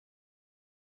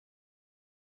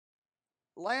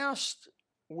Last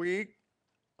week,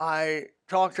 I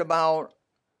talked about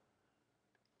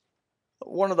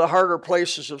one of the harder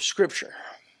places of Scripture.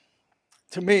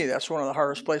 To me, that's one of the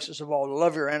hardest places of all. To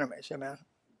love your enemies, amen.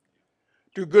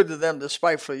 Do good to them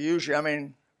despitefully use you. I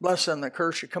mean, bless them that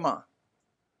curse you. Come on.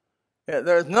 Yeah,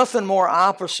 there's nothing more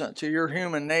opposite to your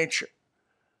human nature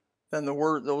than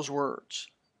those words.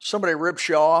 Somebody rips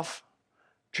you off.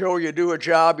 Joe, you do a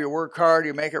job, you work hard,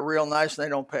 you make it real nice, and they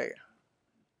don't pay you.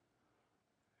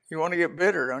 You want to get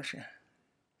bitter, don't you?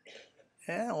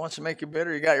 Yeah, it wants to make you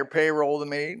bitter. You got your payroll to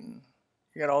meet, and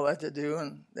you got all that to do,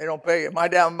 and they don't pay you. My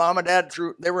mom and dad,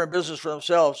 they were in business for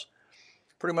themselves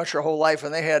pretty much their whole life,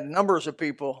 and they had numbers of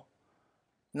people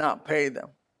not pay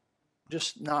them.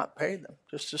 Just not pay them.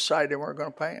 Just decide they weren't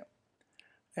going to pay them.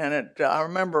 And I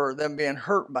remember them being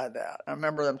hurt by that. I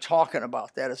remember them talking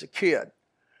about that as a kid.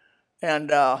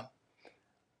 And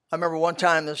I remember one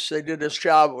time they did this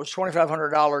job. It was a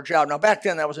 $2,500 job. Now, back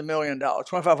then, that was $1 million.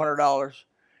 $2,500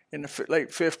 in the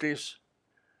late 50s.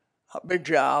 A big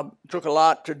job. It took a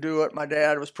lot to do it. My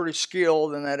dad was pretty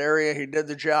skilled in that area. He did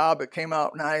the job. It came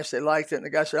out nice. They liked it. And the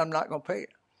guy said, I'm not going to pay you.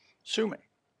 Sue me.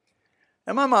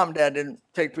 And my mom and dad didn't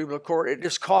take people to court. It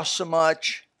just cost so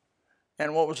much.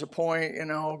 And what was the point,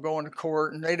 going to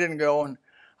court? And they didn't go. And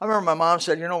I remember my mom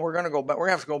said, we're going to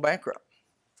have to go bankrupt.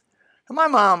 And my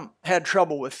mom had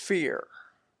trouble with fear.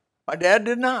 My dad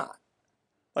did not.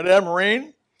 My dad,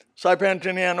 Marine, Saipan,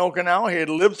 Tinian, Okinawa, he had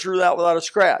lived through that without a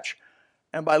scratch.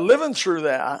 And by living through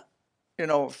that,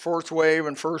 fourth wave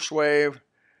and first wave,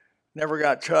 never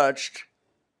got touched.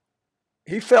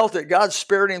 He felt that God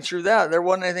spared him through that. There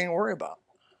wasn't anything to worry about.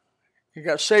 He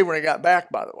got saved when he got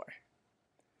back, by the way.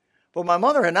 But my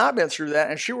mother had not been through that,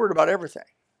 and she worried about everything.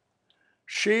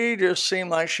 She just seemed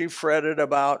like she fretted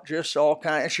about just all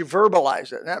kinds, and she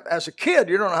verbalized it. And as a kid,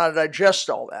 you don't know how to digest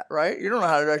all that, right? You don't know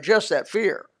how to digest that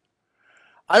fear.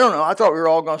 I don't know. I thought we were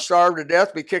all going to starve to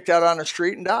death, be kicked out on the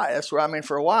street, and die. That's what I mean.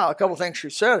 For a while, a couple of things she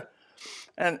said.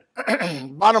 And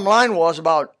bottom line was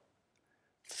about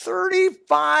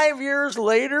 35 years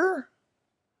later,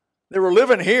 they were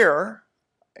living here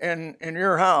in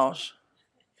your house.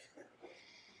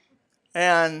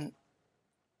 And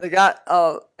they got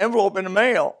an envelope in the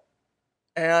mail,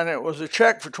 and it was a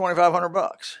check for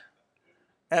 $2,500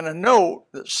 and a note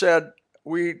that said,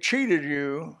 we cheated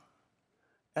you,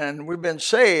 and we've been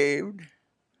saved,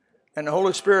 and the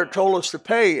Holy Spirit told us to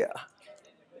pay you.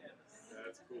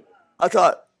 I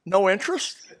thought, no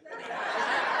interest?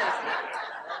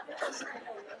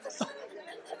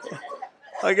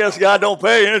 I guess God don't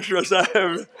pay interest.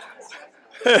 That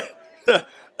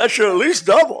should at least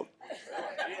double.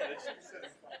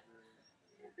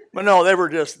 But no,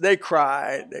 they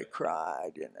cried.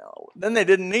 Then they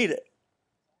didn't need it.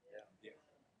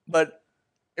 But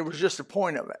it was just the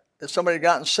point of it. That somebody had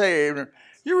gotten saved. And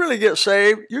you really get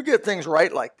saved, you get things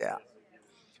right like that.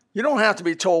 You don't have to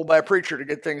be told by a preacher to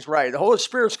get things right. The Holy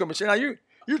Spirit's going to say, now you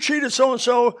cheated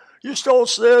so-and-so, you stole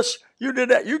this, you did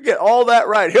that. You get all that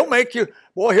right. He'll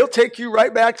take you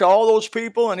right back to all those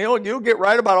people, and you'll get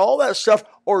right about all that stuff,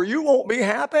 or you won't be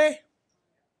happy.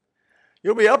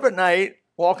 You'll be up at night,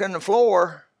 walking the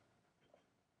floor.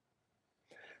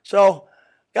 So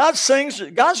God's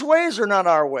ways are not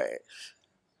our ways.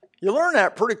 You learn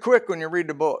that pretty quick when you read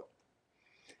the book.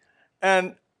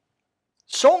 And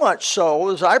so much so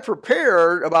as I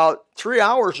prepared about 3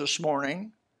 hours this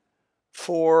morning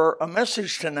for a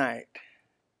message tonight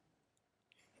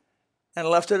and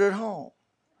left it at home.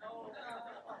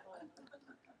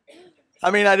 I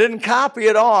mean, I didn't copy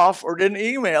it off or didn't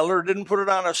email it or didn't put it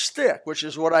on a stick, which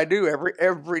is what I do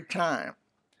every time.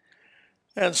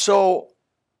 And so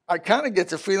I kind of get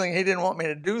the feeling he didn't want me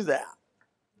to do that.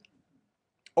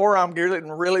 Or I'm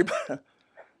getting really,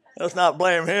 let's not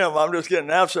blame him. I'm just getting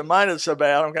absent-minded so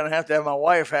bad. I'm going to have my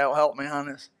wife help me on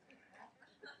this.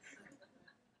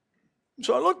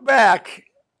 So I look back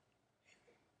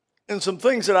in some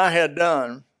things that I had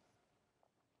done.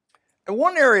 And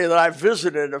one area that I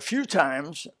visited a few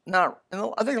times, I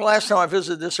think the last time I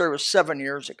visited this area was 7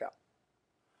 years ago,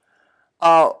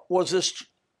 was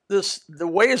the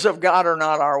ways of God are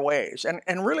not our ways.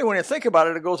 And really when you think about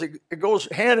it, it goes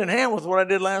hand in hand with what I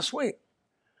did last week.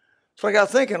 So I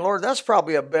got thinking, Lord, that's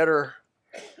probably a better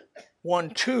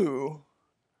 1-2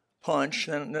 punch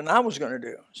than I was going to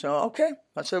do. So, okay.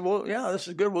 I said, well, yeah, this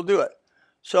is good. We'll do it.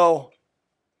 So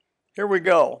here we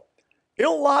go.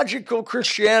 Illogical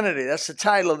Christianity. That's the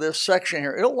title of this section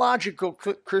here. Illogical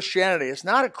Christianity. It's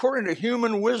not according to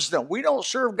human wisdom. We don't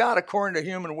serve God according to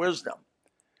human wisdom.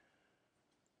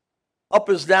 Up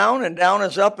is down and down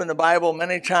is up in the Bible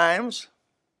many times.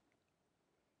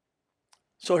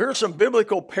 So here's some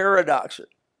biblical paradoxes.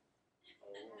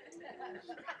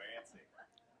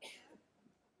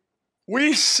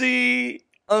 We see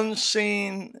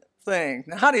unseen things.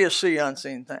 Now, how do you see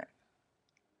unseen things?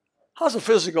 How's a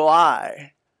physical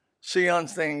eye see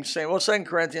unseen things? Well, 2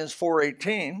 Corinthians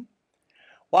 4:18,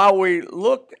 while we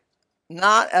look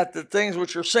not at the things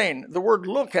which are seen. The word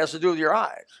look has to do with your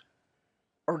eyes.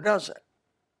 Or does it?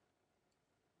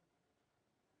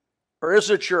 Or is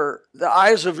it the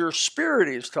eyes of your spirit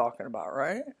he's talking about,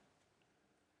 right?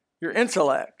 Your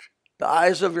intellect, the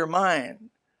eyes of your mind.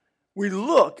 We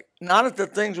look not at the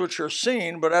things which are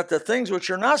seen, but at the things which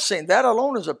are not seen. That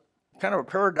alone is a kind of a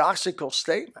paradoxical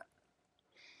statement.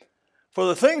 For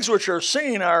the things which are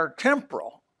seen are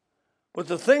temporal, but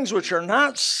the things which are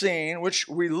not seen, which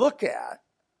we look at,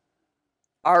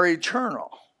 are eternal.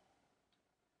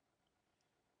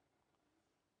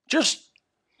 Just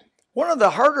one of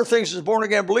the harder things as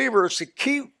born-again believers is to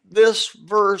keep this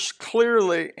verse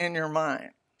clearly in your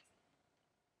mind.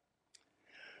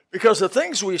 Because the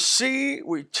things we see,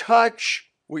 we touch,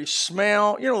 we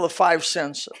smell, the five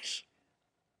senses,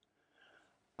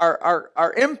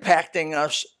 are impacting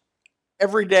us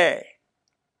every day,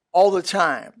 all the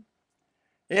time.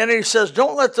 And he says,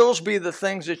 don't let those be the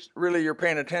things that really you're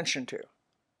paying attention to.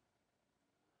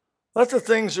 Let the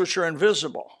things which are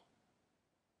invisible,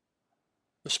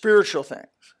 the spiritual things,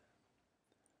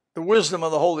 the wisdom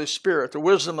of the Holy Spirit, the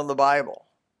wisdom of the Bible,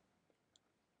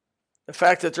 the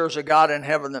fact that there's a God in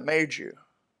heaven that made you,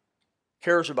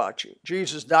 cares about you.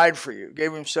 Jesus died for you,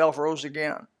 gave himself, rose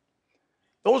again.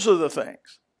 Those are the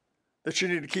things that you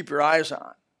need to keep your eyes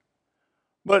on.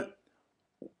 But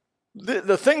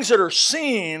the things that are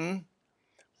seen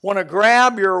want to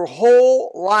grab your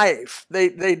whole life.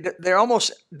 They're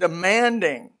almost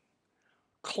demanding,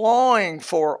 clawing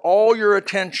for all your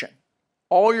attention.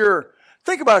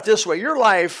 Think about it this way. Your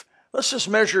life, let's just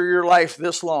measure your life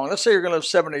this long. Let's say you're going to live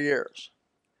 70 years.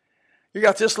 You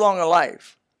got this long a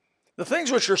life. The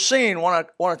things which are seen want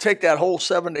to take that whole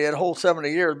 70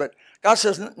 years, but God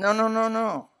says,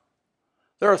 no.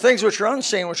 There are things which are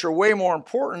unseen, which are way more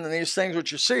important than these things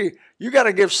which you see. You got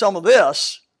to give some of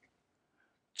this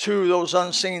to those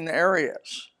unseen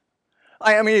areas.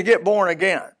 I mean, you get born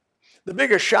again. The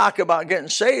biggest shock about getting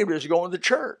saved is going to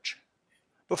church.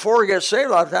 Before we get saved,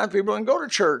 a lot of times people didn't go to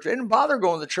church. They didn't bother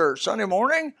going to church. Sunday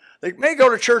morning, they may go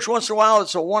to church once in a while.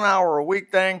 It's a 1 hour a week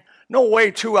thing. No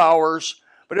way 2 hours.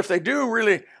 But if they do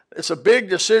really, it's a big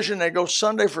decision. They go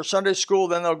Sunday for Sunday school.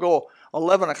 Then they'll go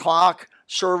 11 o'clock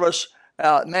service.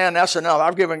 Man, that's enough.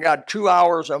 I've given God 2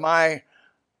 hours of my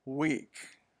week.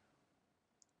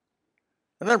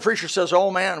 And then the preacher says,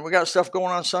 oh man, we got stuff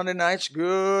going on Sunday nights.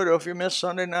 Good. Oh, if you miss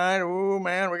Sunday night, oh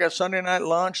man, we got Sunday night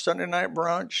lunch, Sunday night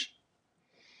brunch,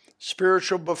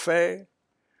 spiritual buffet.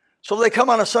 So they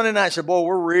come on a Sunday night and say, boy,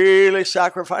 we're really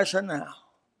sacrificing now.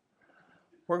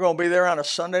 We're going to be there on a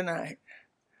Sunday night.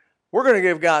 We're going to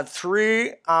give God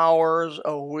 3 hours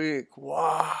a week.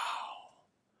 Wow.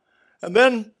 And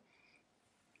then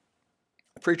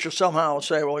the preacher somehow will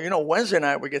say, well, Wednesday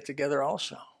night we get together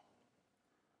also.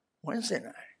 Wednesday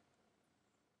night.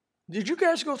 Did you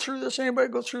guys go through this? Anybody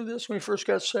go through this when you first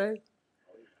got saved?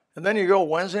 And then you go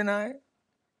Wednesday night?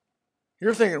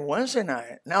 You're thinking, Wednesday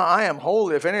night? Now I am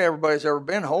holy. If everybody's ever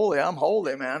been holy, I'm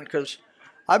holy, man, because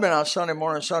I've been on Sunday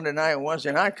morning, Sunday night, and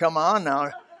Wednesday night. Come on now.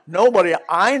 Nobody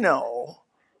I know,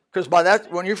 because by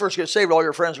that, when you first get saved, all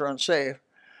your friends are unsaved.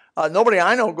 Nobody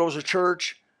I know goes to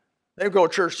church. They go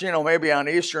to church, maybe on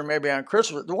Easter, maybe on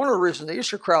Christmas. One of the reasons the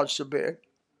Easter crowd's so big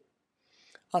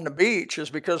on the beach is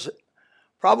because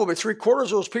probably 3/4 of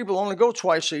those people only go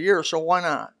twice a year, so why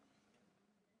not?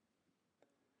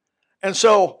 And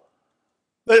so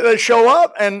they show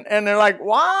up and they're like,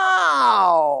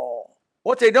 wow.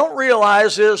 What they don't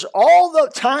realize is all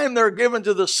the time they're given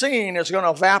to the scene is going to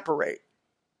evaporate.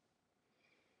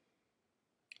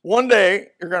 One day,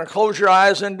 you're going to close your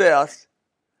eyes in death,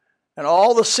 and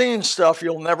all the scene stuff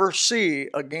you'll never see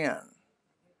again.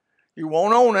 You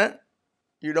won't own it.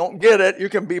 You don't get it. You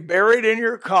can be buried in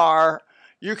your car.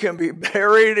 You can be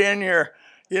buried in your,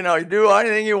 you do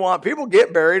anything you want. People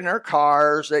get buried in their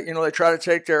cars. They try to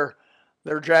take their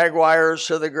Jaguars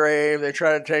to the grave. They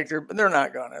try to take but they're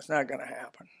not going to. It's not going to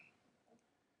happen.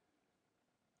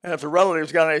 And if the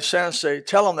relatives got any sense, they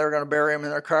tell them they're going to bury them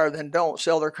in their car, then don't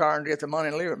sell their car and get the money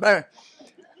and leave it. But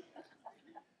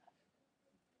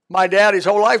my dad, his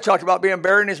whole life, talked about being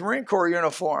buried in his Marine Corps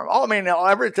uniform.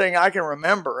 Everything I can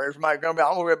remember is I'm going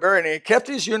to get buried. And he kept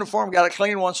his uniform, got it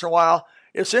cleaned once in a while.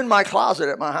 It's in my closet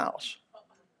at my house.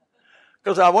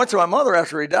 Because I went to my mother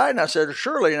after he died, and I said,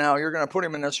 surely now you're going to put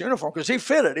him in this uniform. Because he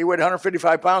fit it. He weighed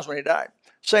 155 pounds when he died.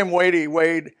 Same weight he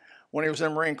weighed when he was in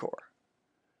the Marine Corps.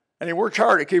 And he worked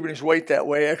hard at keeping his weight that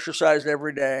way, exercised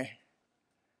every day.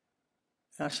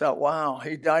 I thought, wow,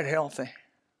 he died healthy.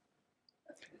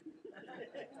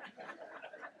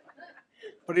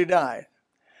 But he died.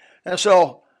 And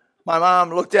so my mom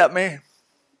looked at me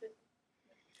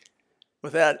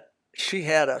with that. She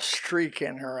had a streak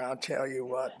in her, I'll tell you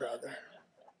what, brother.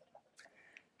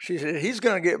 She said, he's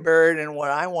going to get buried in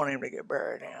what I want him to get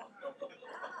buried in.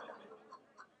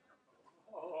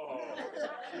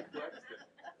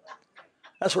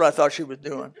 That's what I thought she was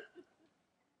doing.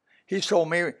 He's told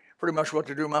me pretty much what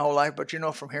to do my whole life, but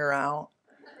from here out,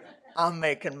 I'm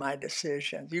making my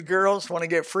decisions. You girls want to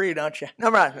get free, don't you? No,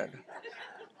 right.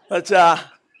 But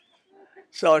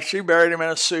so she buried him in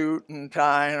a suit and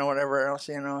tie and whatever else,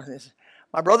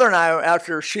 My brother and I,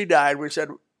 after she died, we said,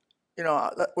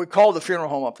 we called the funeral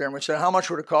home up here and we said, how much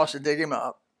would it cost to dig him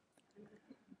up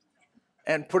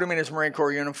and put him in his Marine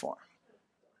Corps uniform?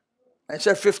 They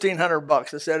said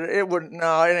 $1,500. I said,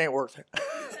 it ain't worth it.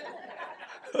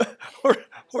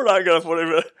 We're not going to put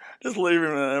him in. Just leave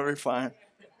him and it'll be fine.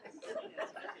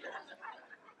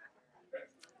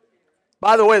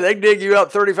 By the way, they dig you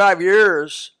up 35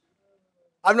 years.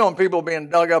 I've known people being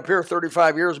dug up here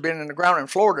 35 years being in the ground in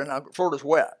Florida. Now, Florida's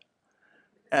wet.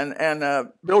 And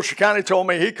Bill Shikani told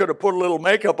me he could have put a little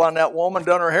makeup on that woman,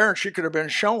 done her hair, and she could have been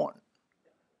showing.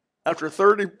 After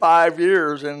 35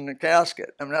 years in the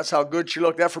casket. I mean, that's how good she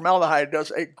looked. That formaldehyde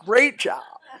does a great job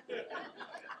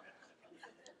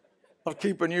of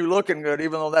keeping you looking good,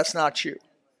 even though that's not you.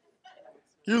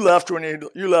 You left when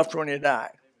you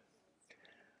died.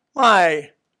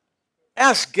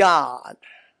 Ask God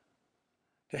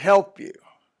to help you,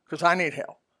 because I need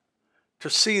help, to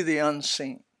see the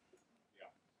unseen.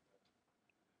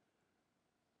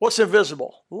 What's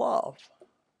invisible? Love.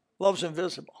 Love's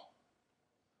invisible.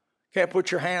 Can't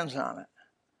put your hands on it.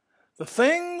 The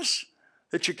things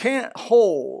that you can't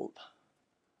hold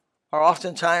are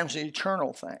oftentimes the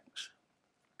eternal things.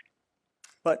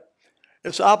 But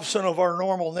it's opposite of our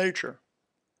normal nature.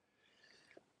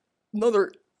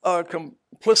 Another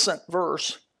complicit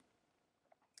verse.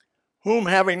 Whom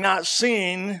having not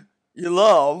seen ye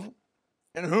love,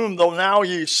 in whom though now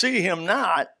ye see him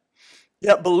not,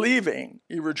 yet believing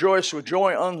ye rejoice with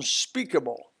joy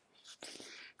unspeakable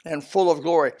and full of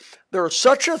glory. There is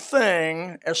such a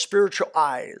thing as spiritual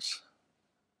eyes.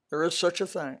 There is such a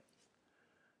thing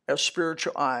as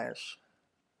spiritual eyes.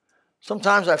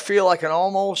 Sometimes I feel I can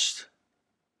almost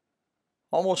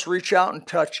reach out and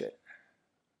touch it.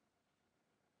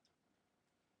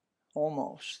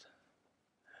 Almost.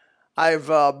 I've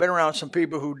been around some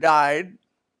people who died.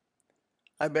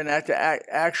 I've been at the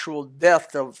actual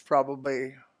death of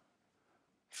probably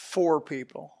 4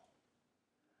 people.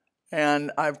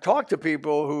 And I've talked to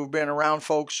people who've been around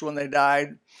folks when they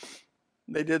died.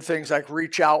 They did things like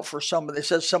reach out for somebody. They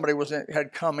said somebody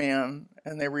had come in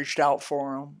and they reached out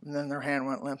for them, and then their hand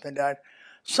went limp and died.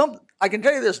 I can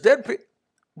tell you this: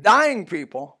 dying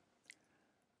people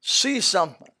see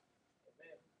something.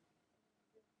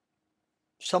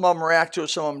 Some of them react to it,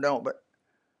 some of them don't, but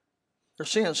they're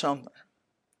seeing something.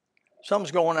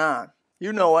 Something's going on.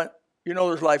 You know it. You know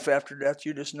there's life after death.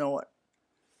 You just know it.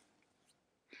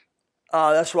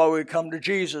 That's why we come to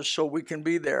Jesus, so we can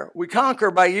be there. We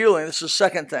conquer by yielding. This is the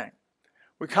second thing.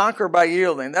 We conquer by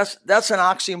yielding. That's an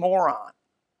oxymoron.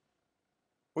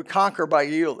 We conquer by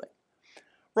yielding.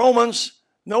 Romans,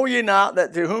 know ye not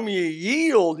that to whom ye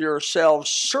yield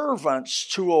yourselves servants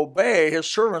to obey, his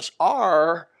servants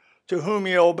are to whom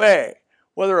ye obey,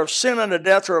 whether of sin unto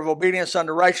death or of obedience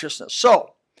unto righteousness.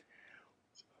 So,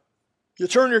 you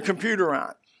turn your computer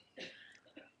on.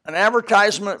 An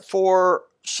advertisement for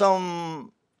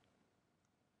some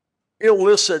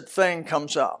illicit thing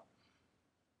comes up.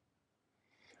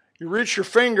 You reach your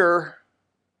finger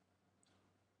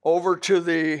over to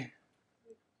the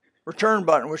return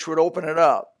button, which would open it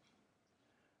up.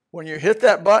 When you hit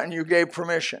that button, you gave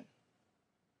permission.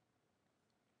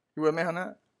 You with me on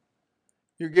that?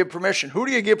 You give permission. Who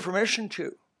do you give permission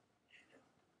to?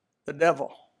 The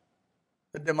devil.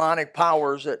 The demonic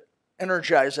powers that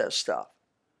energize that stuff.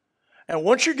 And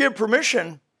once you give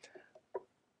permission,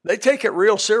 they take it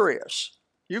real serious.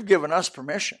 You've given us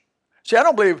permission. See, I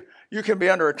don't believe you can be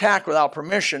under attack without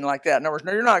permission like that. In other words,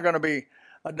 no, you're not going to be,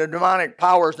 the demonic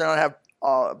powers don't have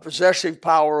possessive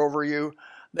power over you.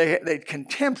 They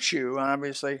contempt you,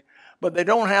 obviously, but they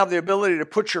don't have the ability to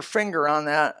put your finger on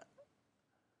that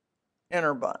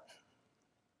enter button.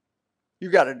 You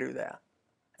got to do that.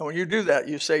 And when you do that,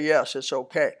 you say, yes, it's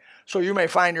okay. So you may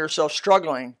find yourself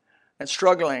struggling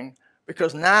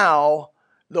because now,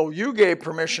 though you gave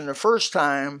permission the first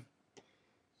time,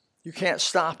 you can't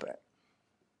stop it.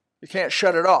 You can't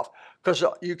shut it off because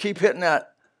you keep hitting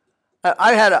that.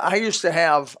 I used to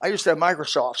have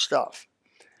Microsoft stuff,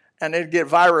 and they'd get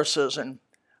viruses, and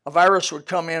a virus would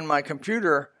come in my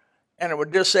computer, and it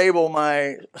would disable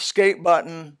my escape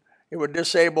button. It would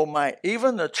disable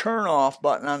even the turn off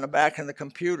button on the back of the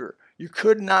computer. You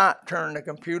could not turn the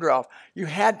computer off. You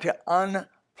had to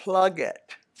unplug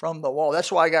it from the wall.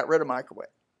 That's why I got rid of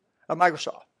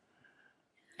Microsoft.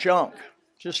 Junk.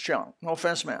 Just junk. No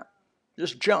offense, man.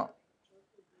 Just junk.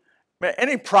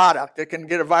 Any product that can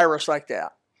get a virus like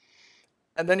that.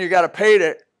 And then you got to pay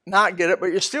to not get it, but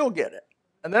you still get it.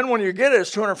 And then when you get it,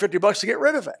 it's $250 to get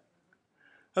rid of it.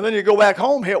 And then you go back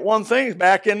home, hit one thing,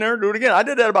 back in there, do it again. I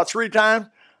did that about 3 times.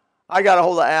 I got a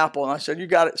hold of Apple, and I said, "You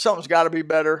got it. Something's got to be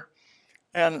better."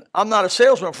 And I'm not a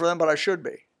salesman for them, but I should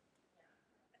be.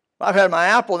 I've had my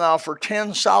Apple now for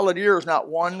 10 solid years, not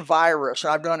one virus.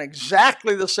 And I've done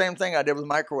exactly the same thing I did with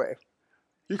microwave.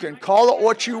 You can call it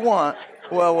what you want.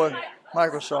 Well, with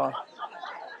Microsoft.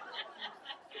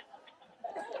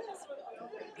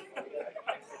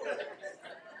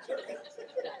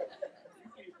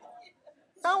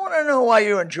 I want to know why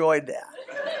you enjoyed that.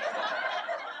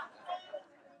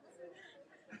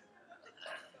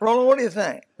 Roland, what do you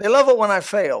think? They love it when I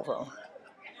fail, bro.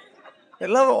 They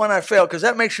love it when I fail because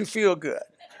that makes you feel good.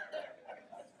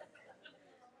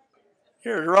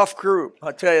 You're a rough group,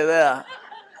 I'll tell you that.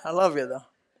 I love you, though.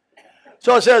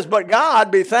 So it says, "But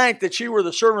God be thanked that ye were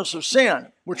the servants of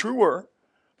sin," which we were,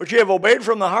 "but ye have obeyed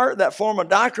from the heart that form of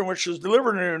doctrine which is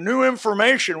delivered unto you, new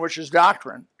information, which is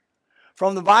doctrine,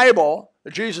 from the Bible,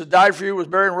 that Jesus died for you, was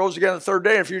buried, and rose again the third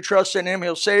day. And if you trust in him,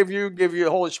 he'll save you, give you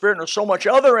the Holy Spirit." And there's so much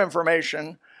other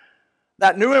information.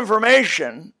 That new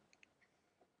information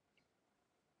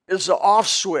is the off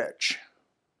switch.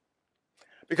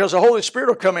 Because the Holy Spirit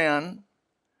will come in,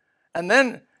 and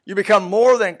then you become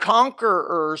more than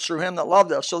conquerors through him that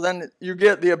loved us. So then you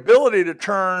get the ability to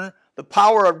turn the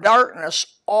power of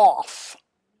darkness off.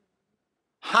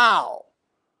 How?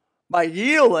 By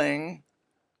yielding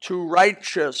to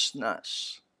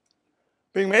righteousness.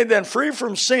 Being made then free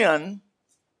from sin,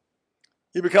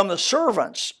 you become the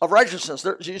servants of righteousness.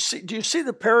 Do you see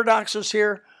the paradoxes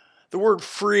here? The word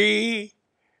free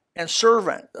and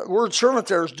servant. The word servant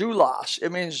there is doulos.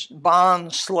 It means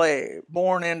bond slave,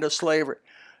 born into slavery.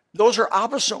 Those are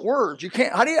opposite words. You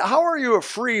can't. How are you a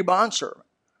free bondservant?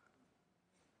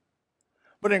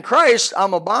 But in Christ,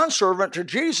 I'm a bondservant to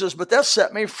Jesus, but that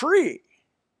set me free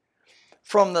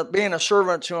from being a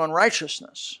servant to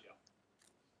unrighteousness.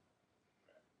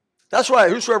 That's why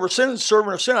whosoever sins is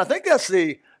servant of sin. I think that's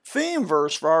the theme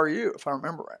verse for RU, if I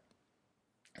remember right.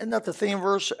 Isn't that the theme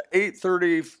verse?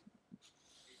 8:30.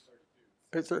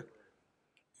 8:30.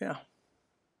 Yeah.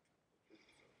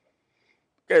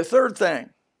 Okay, third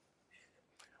thing.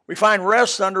 We find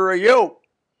rest under a yoke.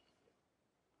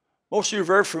 Most of you are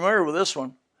very familiar with this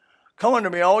one. "Come unto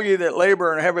me, all ye that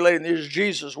labor and are heavy laden," these are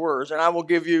Jesus' words, "and I will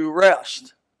give you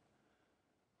rest."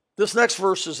 This next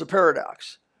verse is the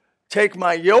paradox. "Take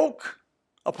my yoke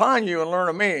upon you and learn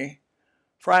of me,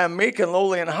 for I am meek and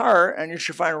lowly in heart, and you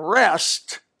shall find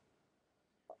rest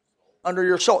under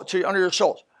your soul, under your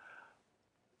souls."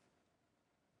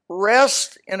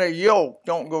 Rest and a yoke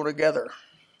don't go together.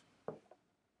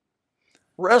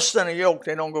 Rest and a yoke,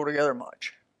 they don't go together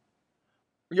much.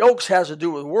 Yokes has to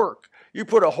do with work. You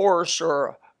put a horse or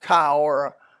a cow or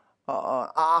an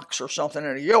ox or something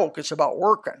in a yoke, it's about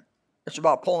working. It's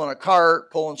about pulling a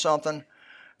cart, pulling something.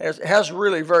 It has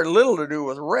really very little to do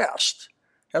with rest.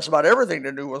 It has about everything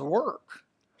to do with work.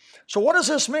 So what does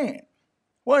this mean?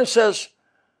 Well, it says,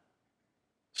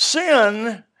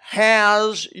 sin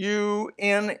has you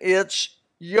in its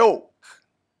yoke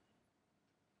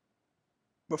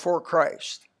before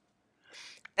Christ.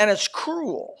 And it's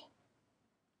cruel.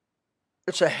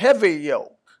 It's a heavy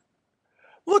yoke.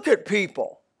 Look at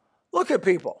people. Look at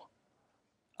people.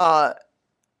 How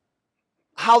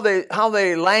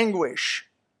they languish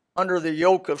under the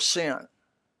yoke of sin.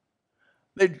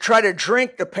 They try to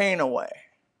drink the pain away.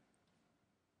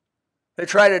 They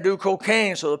try to do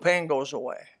cocaine so the pain goes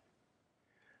away.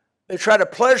 They try to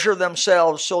pleasure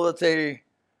themselves so that their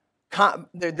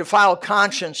defiled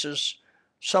conscience is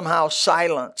somehow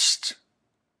silenced.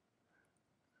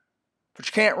 But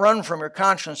you can't run from your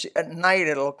conscience. At night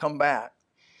it'll come back.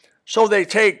 So they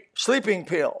take sleeping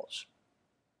pills.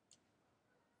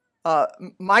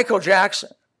 Michael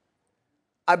Jackson,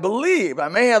 I believe, I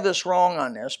may have this wrong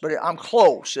on this, but I'm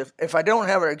close. If I don't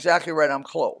have it exactly right, I'm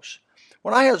close.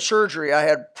 When I had surgery, I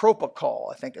had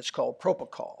Propofol. I think it's called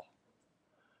Propofol.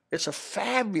 It's a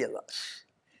fabulous,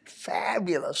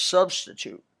 fabulous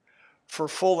substitute for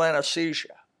full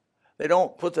anesthesia. They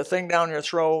don't put the thing down your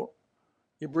throat.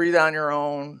 You breathe on your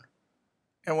own.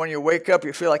 And when you wake up,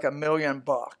 you feel like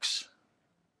 $1,000,000.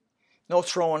 No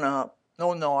throwing up,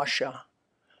 no nausea.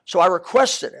 So I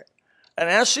requested it. An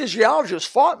anesthesiologist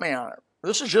fought me on it.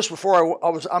 This is just before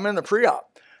I'm in the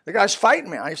pre-op. The guy's fighting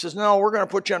me. He says, no, we're going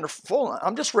to put you under full.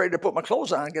 I'm just ready to put my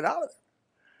clothes on and get out of there.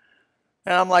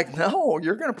 And I'm like, no,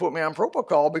 you're going to put me on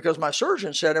propofol because my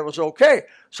surgeon said it was okay.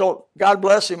 So God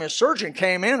bless him, his surgeon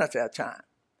came in at that time.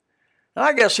 And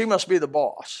I guess he must be the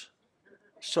boss.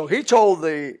 So he told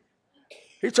the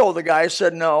guy, he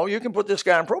said, no, you can put this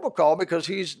guy on propofol because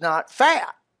he's not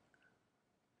fat.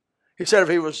 He said if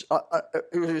he was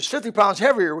 50 pounds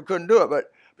heavier, we couldn't do it.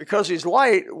 But because he's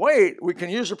lightweight, we can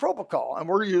use the propofol. And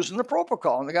we're using the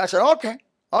propofol. And the guy said, okay.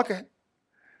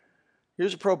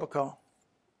 Use the propofol.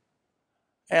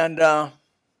 And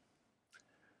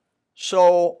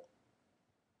so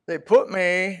they put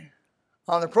me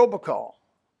on the propofol,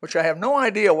 which I have no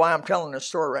idea why I'm telling this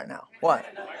story right now. What?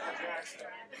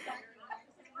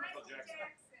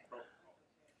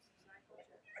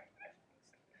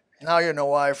 Now you know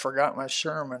why I forgot my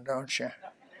sermon, don't you?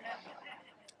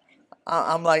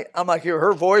 I'm like you.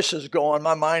 Her voice is going,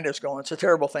 my mind is going. It's a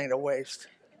terrible thing to waste.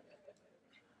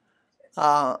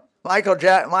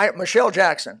 Michelle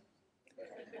Jackson.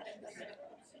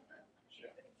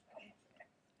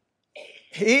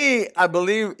 I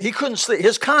believe, he couldn't sleep.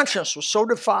 His conscience was so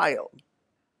defiled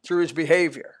through his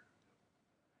behavior.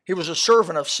 He was a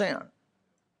servant of sin.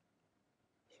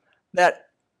 That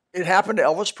it happened to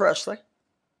Elvis Presley,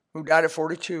 who died at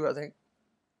 42, I think.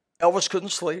 Elvis couldn't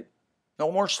sleep.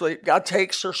 No more sleep. God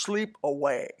takes their sleep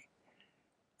away.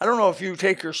 I don't know if you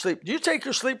take your sleep. Do you take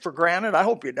your sleep for granted? I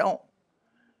hope you don't.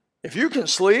 If you can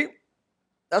sleep,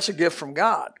 that's a gift from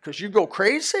God because you go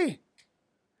crazy.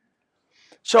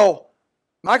 So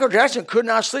Michael Jackson could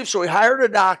not sleep, so he hired a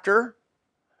doctor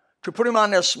to put him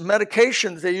on this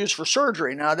medication that they use for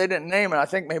surgery. Now, they didn't name it. I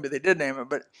think maybe they did name it,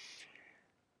 but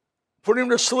put him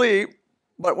to sleep.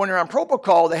 But when you're on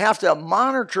propofol, they have to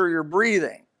monitor your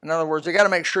breathing. In other words, they got to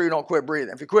make sure you don't quit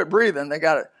breathing. If you quit breathing, they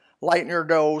got to lighten your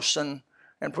dose and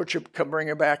bring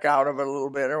you back out of it a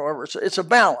little bit or whatever. It's a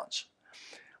balance.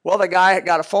 Well, the guy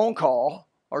got a phone call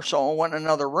or so, went in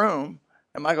another room,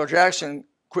 and Michael Jackson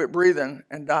quit breathing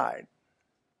and died.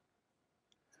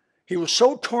 He was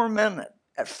so tormented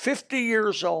at 50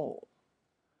 years old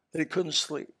that he couldn't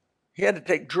sleep. He had to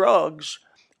take drugs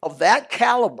of that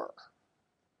caliber,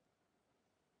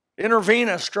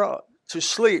 intravenous drug, to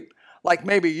sleep like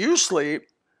maybe you sleep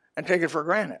and take it for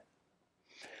granted.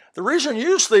 The reason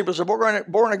you sleep as a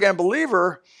born-again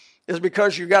believer is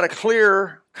because you got a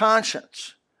clear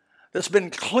conscience that's been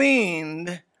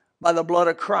cleaned by the blood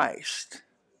of Christ.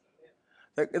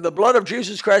 The blood of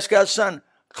Jesus Christ, God's Son,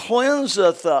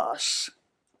 cleanseth us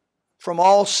from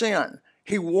all sin.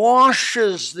 He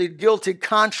washes the guilty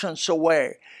conscience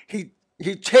away.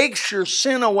 He takes your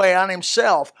sin away on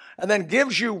himself and then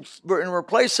gives you, in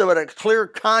place of it, a clear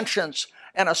conscience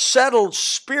and a settled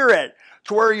spirit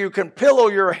to where you can pillow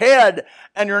your head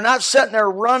and you're not sitting there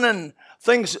running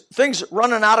things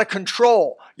running out of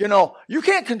control. You know, you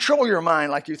can't control your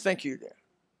mind like you think you do.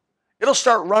 It'll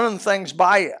start running things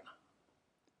by you.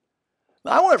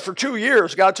 Now, I went for 2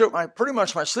 years. God took pretty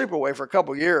much my sleep away for a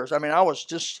couple years. I mean, it was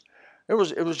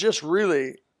just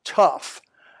really tough.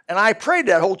 And I prayed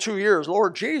that whole 2 years,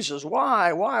 Lord Jesus,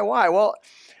 why? Well,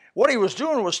 what he was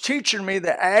doing was teaching me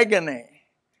the agony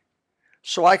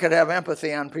so I could have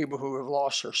empathy on people who have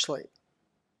lost their sleep.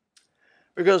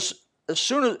 Because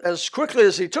as quickly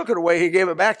as he took it away, he gave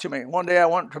it back to me. One day I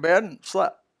went to bed and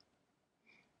slept.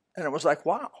 And it was like,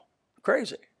 wow,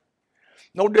 crazy.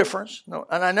 No difference. No,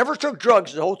 and I never took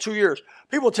drugs the whole 2 years.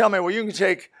 People tell me, well, you can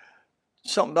take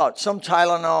something about some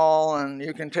Tylenol and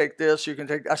you can take this,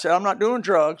 I said, I'm not doing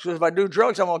drugs, because if I do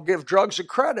drugs, I'm going to give drugs a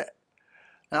credit.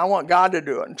 And I want God to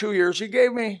do it. In 2 years, he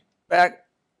gave me back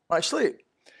my sleep.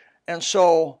 And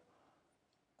so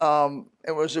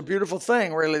it was a beautiful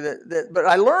thing, really. But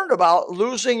I learned about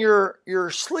losing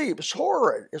your sleep. It's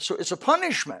horrid. It's a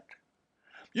punishment.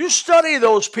 You study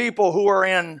those people who are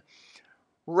in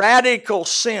radical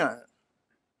sin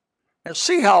and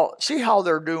see how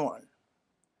they're doing.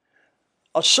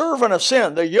 A servant of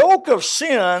sin. The yoke of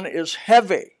sin is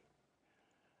heavy.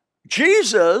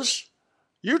 Jesus,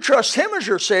 you trust him as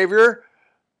your Savior,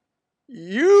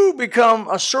 you become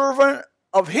a servant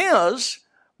of his,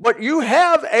 but you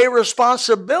have a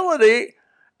responsibility,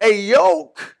 a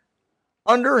yoke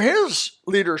under his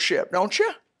leadership, don't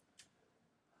you?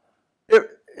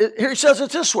 Here he says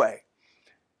it this way.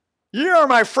 Ye are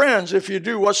my friends if you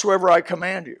do whatsoever I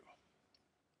command you.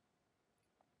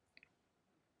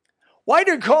 Why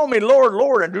do you call me Lord,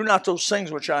 Lord, and do not those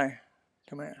things which I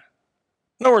command?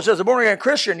 In other words, as a born-again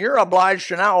Christian, you're obliged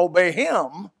to now obey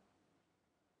him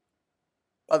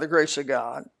by the grace of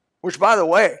God which, by the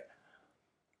way,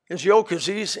 his yoke is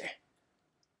easy.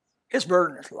 His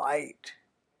burden is light.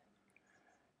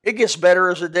 It gets better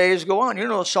as the days go on. You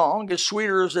know the song, it gets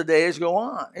sweeter as the days go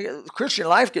on. The Christian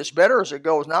life gets better as it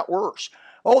goes, not worse.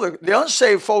 Oh, the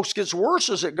unsaved folks gets worse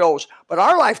as it goes, but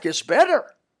our life gets better.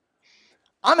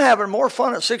 I'm having more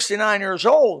fun at 69 years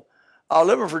old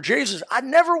living for Jesus. I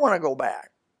never want to go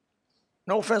back.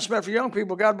 No offense meant for young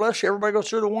people. God bless you. Everybody goes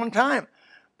through it one time.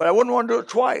 But I wouldn't want to do it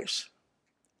twice.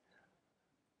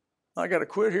 I got to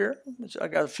quit here. I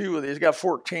got a few of these. I got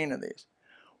 14 of these.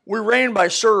 We reign by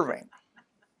serving.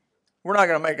 We're not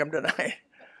going to make them tonight.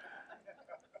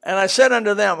 And I said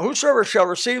unto them, whosoever shall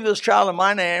receive this child in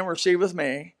my name receiveth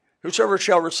me. Whosoever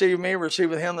shall receive me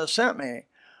receiveth him that sent me.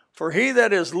 For he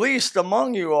that is least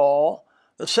among you all,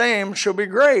 the same shall be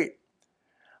great.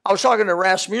 I was talking to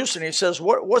Rasmussen. He says,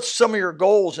 what's some of your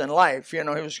goals in life? You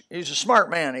know, he's a smart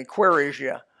man. He queries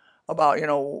you about,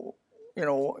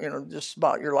 just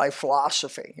about your life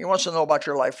philosophy. He wants to know about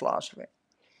your life philosophy.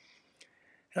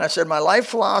 And I said, my life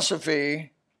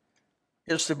philosophy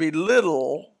is to be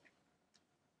little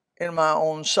in my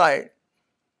own sight.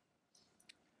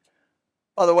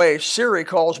 By the way, Siri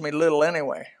calls me little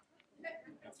anyway.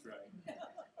 That's right.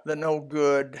 The no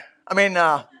good. I mean,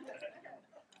 I'll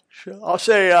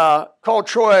say, call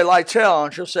Troy Lytell,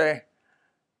 and she'll say,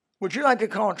 would you like to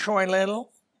call Troy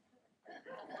little?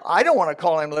 I don't want to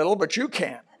call him little, but you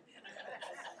can.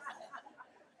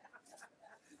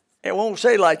 It won't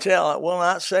say Lytell. It will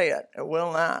not say it. It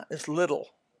will not. It's little.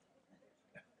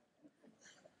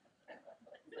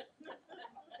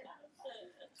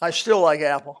 I still like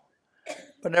Apple,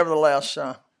 but nevertheless,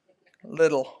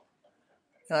 little.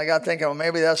 And I got thinking, well,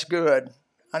 maybe that's good.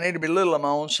 I need to be little in my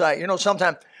own sight. You know,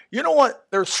 sometimes, you know what?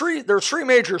 There's three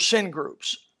major sin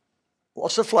groups.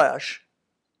 Lust of the flesh,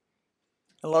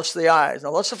 and lust of the eyes. Now,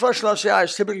 lust of the flesh and lust of the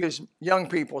eyes, typically young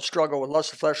people struggle with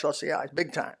lust of the flesh, lust of the eyes,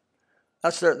 big time.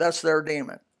 That's their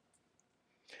demon.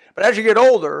 But as you get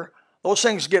older, those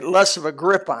things get less of a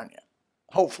grip on you,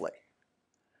 hopefully.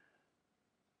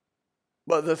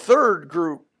 But the third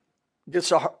group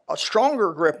gets a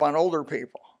stronger grip on older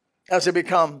people as they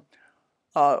become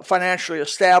financially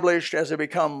established, as they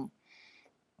become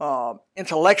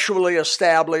intellectually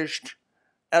established,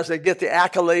 as they get the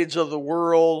accolades of the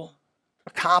world,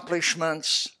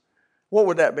 accomplishments. What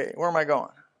would that be? Where am I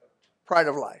going? Pride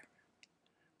of life.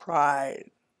 Pride.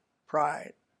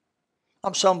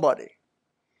 I'm somebody.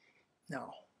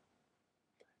 No.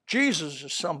 Jesus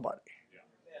is somebody.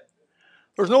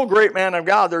 There's no great man of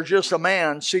God. There's just a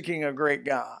man seeking a great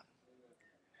God.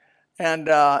 And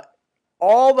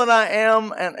all that I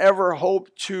am and ever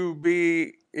hope to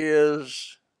be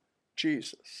is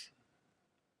Jesus.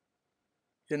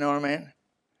 You know what I mean?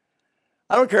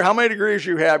 I don't care how many degrees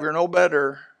you have, you're no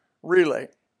better, really,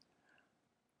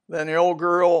 than the old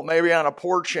girl maybe on a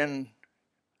porch in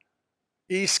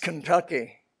East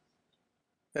Kentucky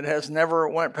that has never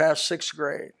went past 6th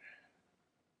grade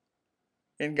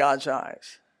in God's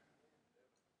eyes.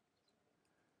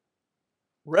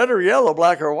 Red or yellow,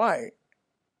 black or white,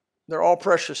 they're all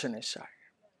precious in His sight.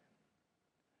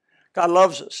 God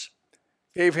loves us,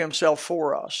 gave Himself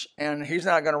for us, and He's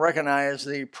not going to recognize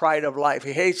the pride of life.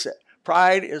 He hates it.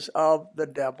 Pride is of the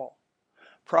devil.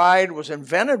 Pride was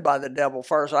invented by the devil, as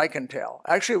far as I can tell.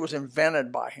 Actually, it was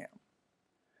invented by him.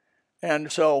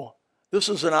 And so, this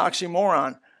is an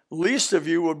oxymoron. Least of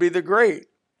you would be the great.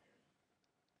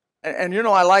 And you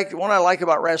know, what I like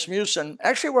about Rasmussen,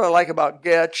 actually what I like about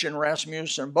Goetsch and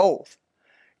Rasmussen both,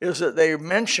 is that they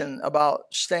mention about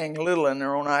staying little in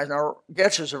their own eyes. Now,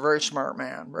 Goetsch is a very smart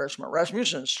man, very smart.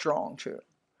 Rasmussen is strong too.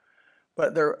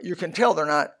 But you can tell they're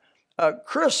not.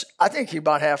 Chris, I think he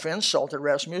about half insulted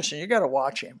Rasmussen. You got to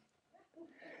watch him.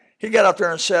 He got up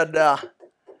there and said,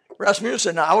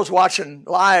 Rasmussen, I was watching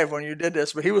live when you did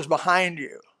this, but he was behind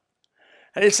you.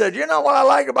 And he said, you know what I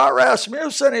like about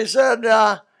Rasmussen? He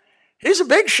said, he's a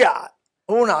big shot.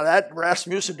 Oh, now that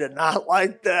Rasmussen did not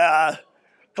like that,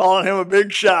 calling him a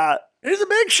big shot. He's a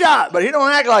big shot, but he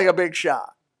don't act like a big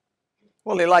shot.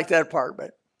 Well, he liked that part,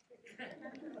 but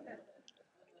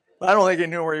I don't think he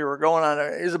knew where you were going on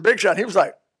it. He's a big shot. He was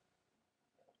like,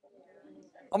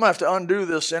 I'm going to have to undo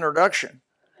this introduction.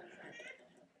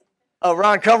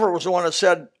 Ron Comfort was the one that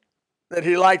said that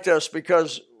he liked us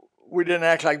because we didn't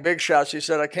act like big shots. He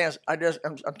said,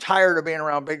 I'm tired of being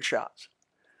around big shots.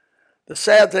 The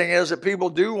sad thing is that people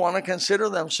do want to consider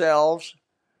themselves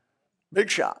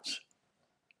big shots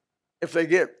if they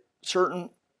get certain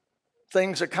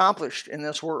things accomplished in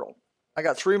this world. I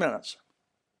got 3 minutes,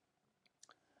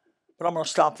 but I'm going to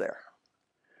stop there.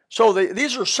 So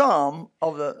these are some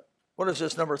of the, what is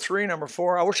this, number 3, number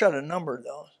 4? I wish I had numbered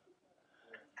those.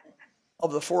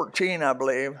 of the 14, I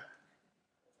believe,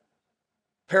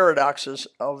 paradoxes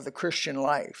of the Christian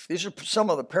life. These are some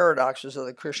of the paradoxes of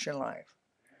the Christian life.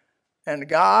 And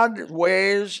God's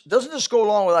ways, doesn't this go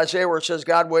along with Isaiah where it says,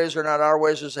 God's ways are not our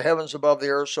ways as the heavens above the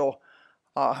earth, so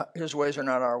his ways are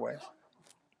not our ways.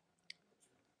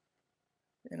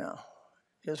 You know,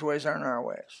 his ways aren't our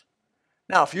ways.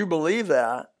 Now, if you believe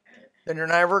that, then you're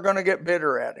never going to get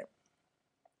bitter at him.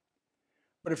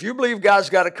 But if you believe God's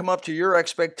got to come up to your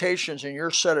expectations and your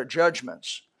set of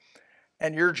judgments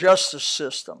and your justice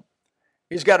system,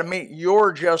 he's got to meet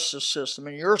your justice system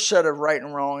and your set of right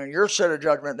and wrong and your set of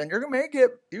judgment, then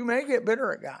you may get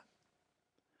bitter at God.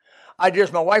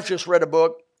 My wife just read a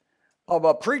book of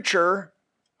a preacher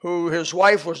who his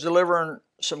wife was delivering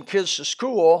some kids to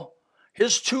school.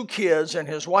 His 2 kids and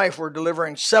his wife were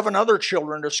delivering 7 other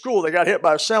children to school. They got hit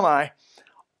by a semi.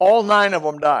 All 9 of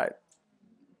them died.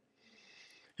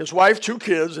 His wife, 2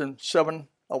 kids, and 7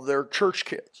 of their church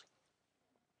kids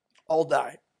all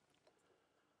died.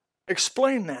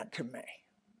 Explain that to me.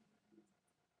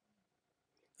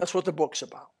 That's what the book's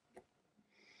about.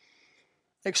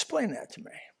 Explain that to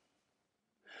me.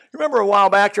 Remember a while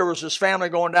back there was this family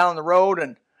going down the road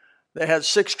and they had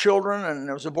 6 children and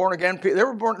there was a born-again people. They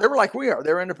were like we are.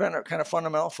 They were independent, kind of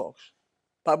fundamental folks,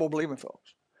 Bible-believing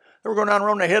folks. They were going down the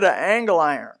road and they hit an angle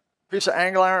iron, piece of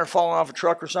angle iron falling off a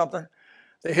truck or something.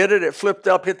 They hit it flipped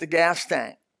up, hit the gas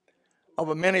tank of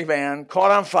a minivan,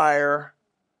 caught on fire.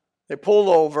 They pulled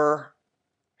over.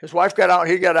 His wife got out,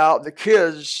 he got out. The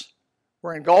kids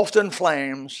were engulfed in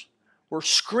flames, were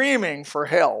screaming for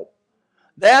help.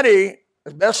 Daddy,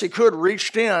 as best he could,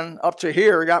 reached in up to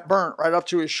here, got burnt right up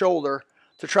to his shoulder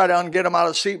to try to get him out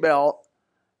of the seatbelt.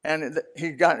 And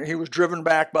he was driven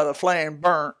back by the flame,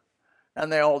 burnt,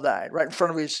 and they all died right in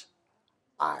front of his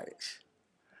eyes.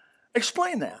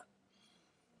 Explain that.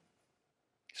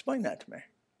 Explain that to me. As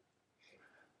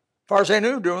far as they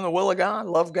knew, doing the will of God,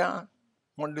 love God,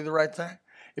 want to do the right thing.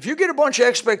 If you get a bunch of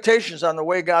expectations on the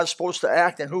way God's supposed to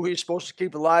act and who he's supposed to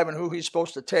keep alive and who he's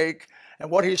supposed to take and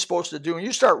what he's supposed to do, and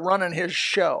you start running his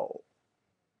show,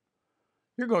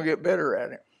 you're going to get bitter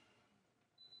at him.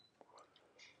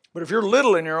 But if you're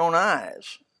little in your own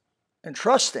eyes and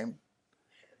trust him,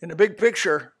 in the big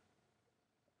picture,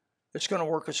 it's going to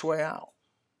work its way out.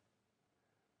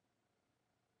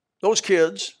 Those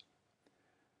kids, as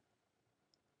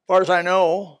far as I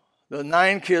know, the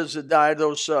 9 kids that died,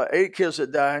 those 8 kids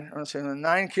that died, I'm saying the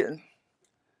 9 kids,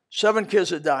 7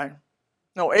 kids that died,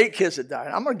 no, 8 kids that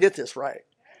died. I'm going to get this right.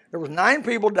 There was 9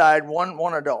 people died,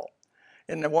 one adult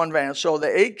in the one van. So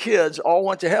the 8 kids all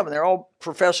went to heaven. They're all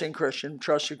professing Christian,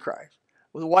 trusted Christ.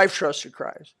 Well, the wife trusted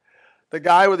Christ. The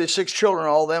guy with his 6 children,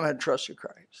 all of them had trusted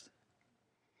Christ.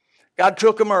 God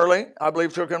took them early. I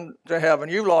believe took them to heaven.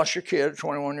 You lost your kid at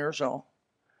 21 years old.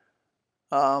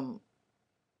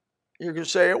 You can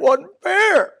say it wasn't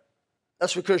fair.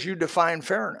 That's because you define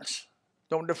fairness.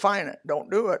 Don't define it.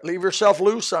 Don't do it. Leave yourself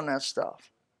loose on that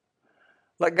stuff.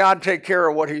 Let God take care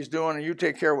of what he's doing and you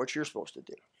take care of what you're supposed to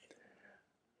do.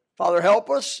 Father, help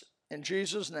us in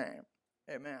Jesus' name.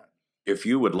 Amen. If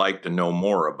you would like to know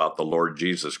more about the Lord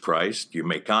Jesus Christ, you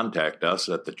may contact us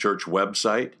at the church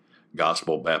website,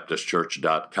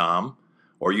 gospelbaptistchurch.com,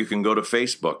 or you can go to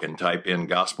Facebook and type in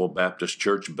Gospel Baptist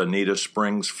Church, Bonita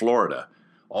Springs, Florida.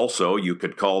 Also, you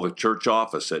could call the church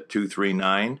office at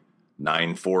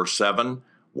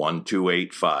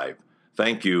 239-947-1285.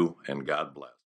 Thank you, and God bless.